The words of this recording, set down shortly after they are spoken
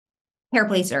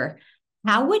Careblazer,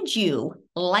 how would you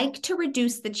like to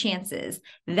reduce the chances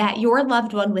that your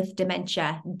loved one with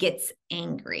dementia gets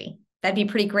angry? That'd be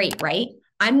pretty great, right?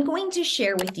 I'm going to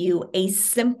share with you a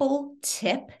simple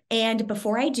tip. And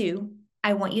before I do,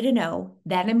 I want you to know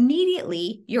that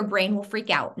immediately your brain will freak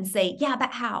out and say, yeah,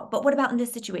 but how? But what about in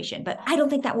this situation? But I don't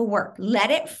think that will work.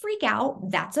 Let it freak out.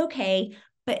 That's okay.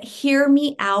 But hear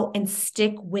me out and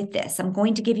stick with this. I'm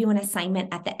going to give you an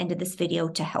assignment at the end of this video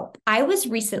to help. I was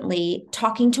recently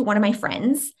talking to one of my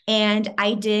friends and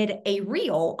I did a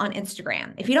reel on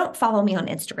Instagram. If you don't follow me on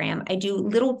Instagram, I do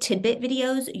little tidbit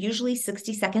videos, usually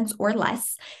 60 seconds or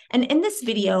less. And in this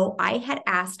video, I had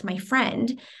asked my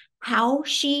friend how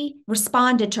she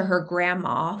responded to her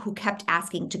grandma who kept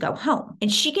asking to go home.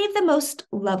 And she gave the most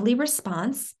lovely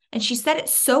response. And she said it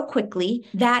so quickly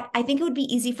that I think it would be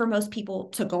easy for most people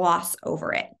to gloss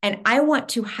over it. And I want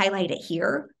to highlight it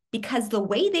here because the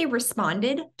way they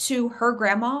responded to her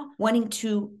grandma wanting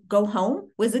to go home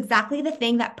was exactly the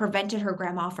thing that prevented her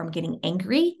grandma from getting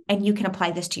angry. And you can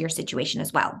apply this to your situation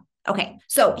as well. Okay,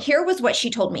 so here was what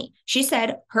she told me. She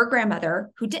said her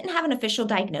grandmother, who didn't have an official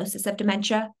diagnosis of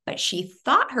dementia, but she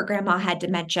thought her grandma had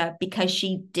dementia because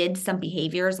she did some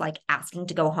behaviors like asking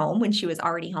to go home when she was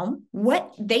already home.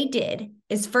 What they did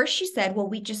is first she said, well,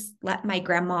 we just let my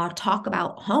grandma talk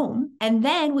about home. And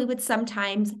then we would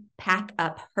sometimes pack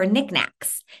up her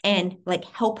knickknacks and like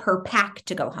help her pack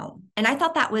to go home. And I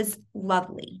thought that was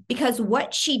lovely because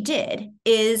what she did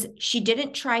is she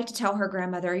didn't try to tell her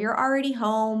grandmother, you're already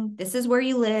home. This is where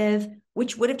you live,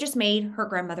 which would have just made her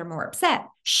grandmother more upset.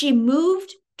 She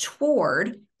moved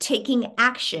toward taking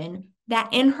action that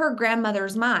in her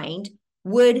grandmother's mind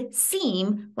would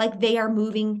seem like they are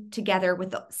moving together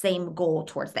with the same goal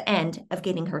towards the end of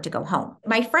getting her to go home.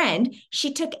 My friend,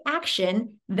 she took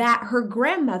action that her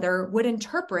grandmother would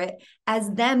interpret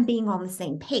as them being on the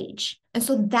same page. And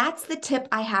so that's the tip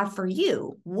I have for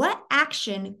you. What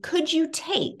action could you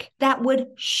take that would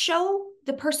show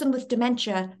the person with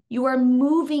dementia you are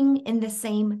moving in the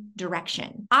same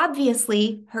direction?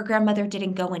 Obviously, her grandmother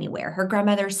didn't go anywhere. Her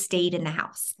grandmother stayed in the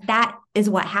house. That is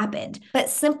what happened. But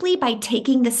simply by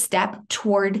taking the step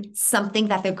toward something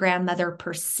that the grandmother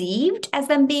perceived as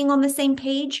them being on the same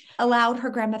page allowed her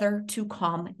grandmother to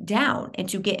calm down and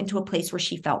to get into a place where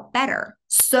she felt better.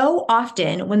 So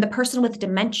often when the person with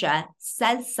dementia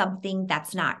says something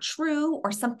that's not true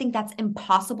or something that's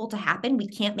impossible to happen, we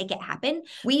can't make it happen,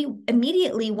 we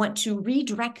immediately want to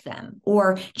redirect them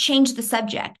or change the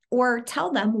subject or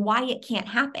tell them why it can't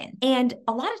happen. And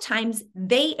a lot of times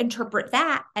they interpret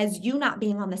that as you not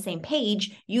being on the same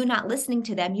page, you not listening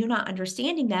to them, you not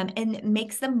understanding them, and it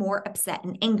makes them more upset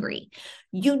and angry.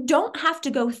 You don't have to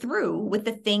go through with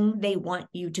the thing they want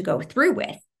you to go through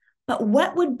with. But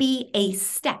what would be a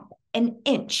step, an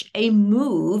inch, a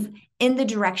move in the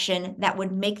direction that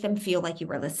would make them feel like you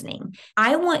were listening?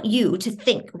 I want you to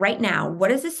think right now,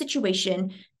 what is a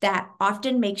situation that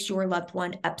often makes your loved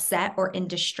one upset or in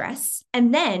distress?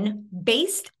 And then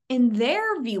based in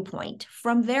their viewpoint,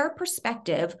 from their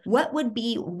perspective, what would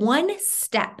be one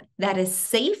step that is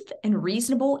safe and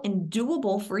reasonable and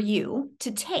doable for you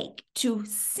to take to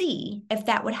see if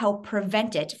that would help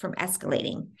prevent it from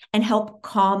escalating and help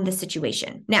calm the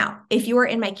situation? Now, if you are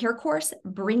in my care course,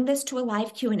 bring this to a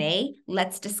live Q&A.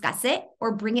 Let's discuss it,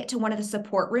 or bring it to one of the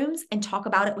support rooms and talk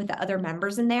about it with the other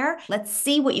members in there. Let's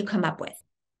see what you come up with.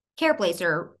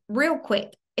 Careblazer, real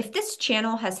quick, if this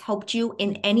channel has helped you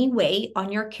in any way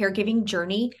on your caregiving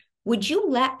journey, would you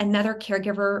let another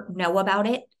caregiver know about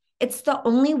it? It's the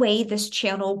only way this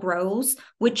channel grows,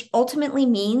 which ultimately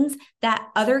means that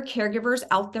other caregivers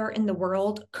out there in the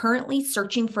world currently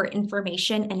searching for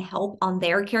information and help on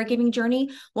their caregiving journey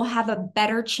will have a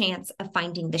better chance of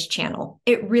finding this channel.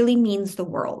 It really means the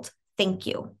world. Thank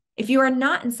you. If you are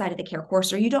not inside of the care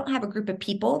course or you don't have a group of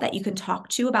people that you can talk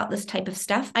to about this type of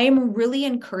stuff, I am really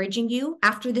encouraging you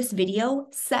after this video,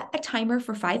 set a timer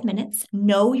for 5 minutes.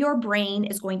 Know your brain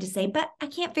is going to say, but I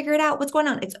can't figure it out. What's going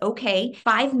on? It's okay.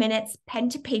 5 minutes, pen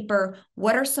to paper.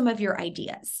 What are some of your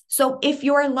ideas? So if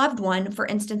your loved one, for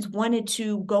instance, wanted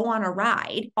to go on a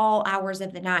ride all hours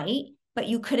of the night, but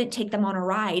you couldn't take them on a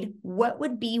ride, what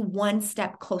would be one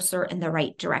step closer in the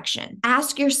right direction?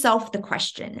 Ask yourself the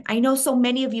question. I know so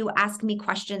many of you ask me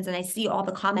questions and I see all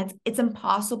the comments. It's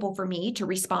impossible for me to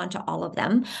respond to all of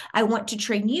them. I want to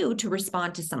train you to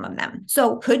respond to some of them.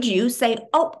 So could you say,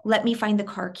 oh, let me find the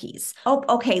car keys. Oh,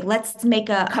 okay, let's make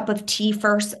a cup of tea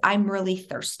first. I'm really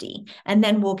thirsty. And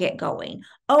then we'll get going.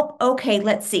 Oh, okay,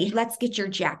 let's see. Let's get your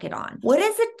jacket on. What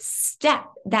is a step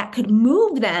that could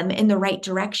move them in the right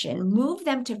direction? move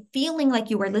them to feeling like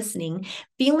you are listening,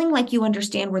 feeling like you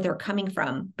understand where they're coming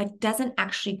from, but doesn't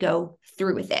actually go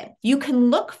through with it. You can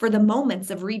look for the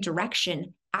moments of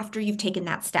redirection after you've taken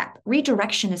that step.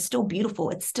 Redirection is still beautiful.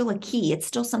 It's still a key. It's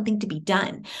still something to be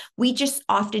done. We just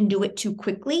often do it too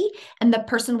quickly. And the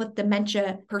person with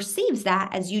dementia perceives that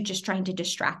as you just trying to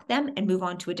distract them and move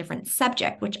on to a different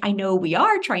subject, which I know we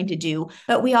are trying to do,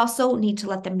 but we also need to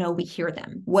let them know we hear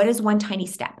them. What is one tiny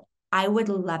step? I would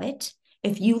love it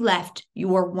if you left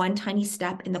your one tiny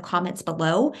step in the comments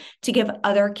below to give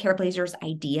other Careblazers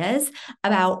ideas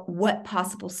about what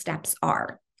possible steps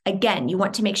are. Again, you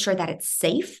want to make sure that it's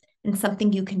safe and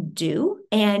something you can do,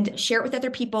 and share it with other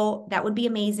people. That would be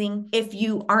amazing. If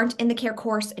you aren't in the care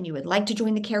course and you would like to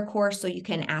join the care course so you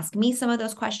can ask me some of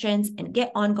those questions and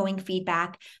get ongoing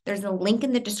feedback, there's a link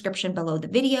in the description below the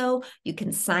video. You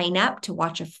can sign up to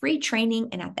watch a free training,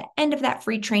 and at the end of that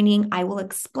free training, I will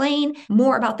explain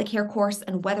more about the care course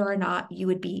and whether or not you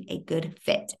would be a good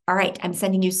fit. All right, I'm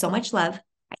sending you so much love.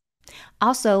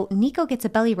 Also, Nico gets a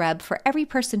belly rub for every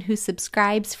person who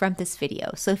subscribes from this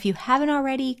video. So if you haven't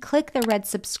already, click the red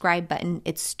subscribe button.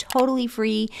 It's totally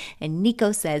free, and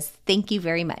Nico says thank you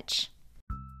very much.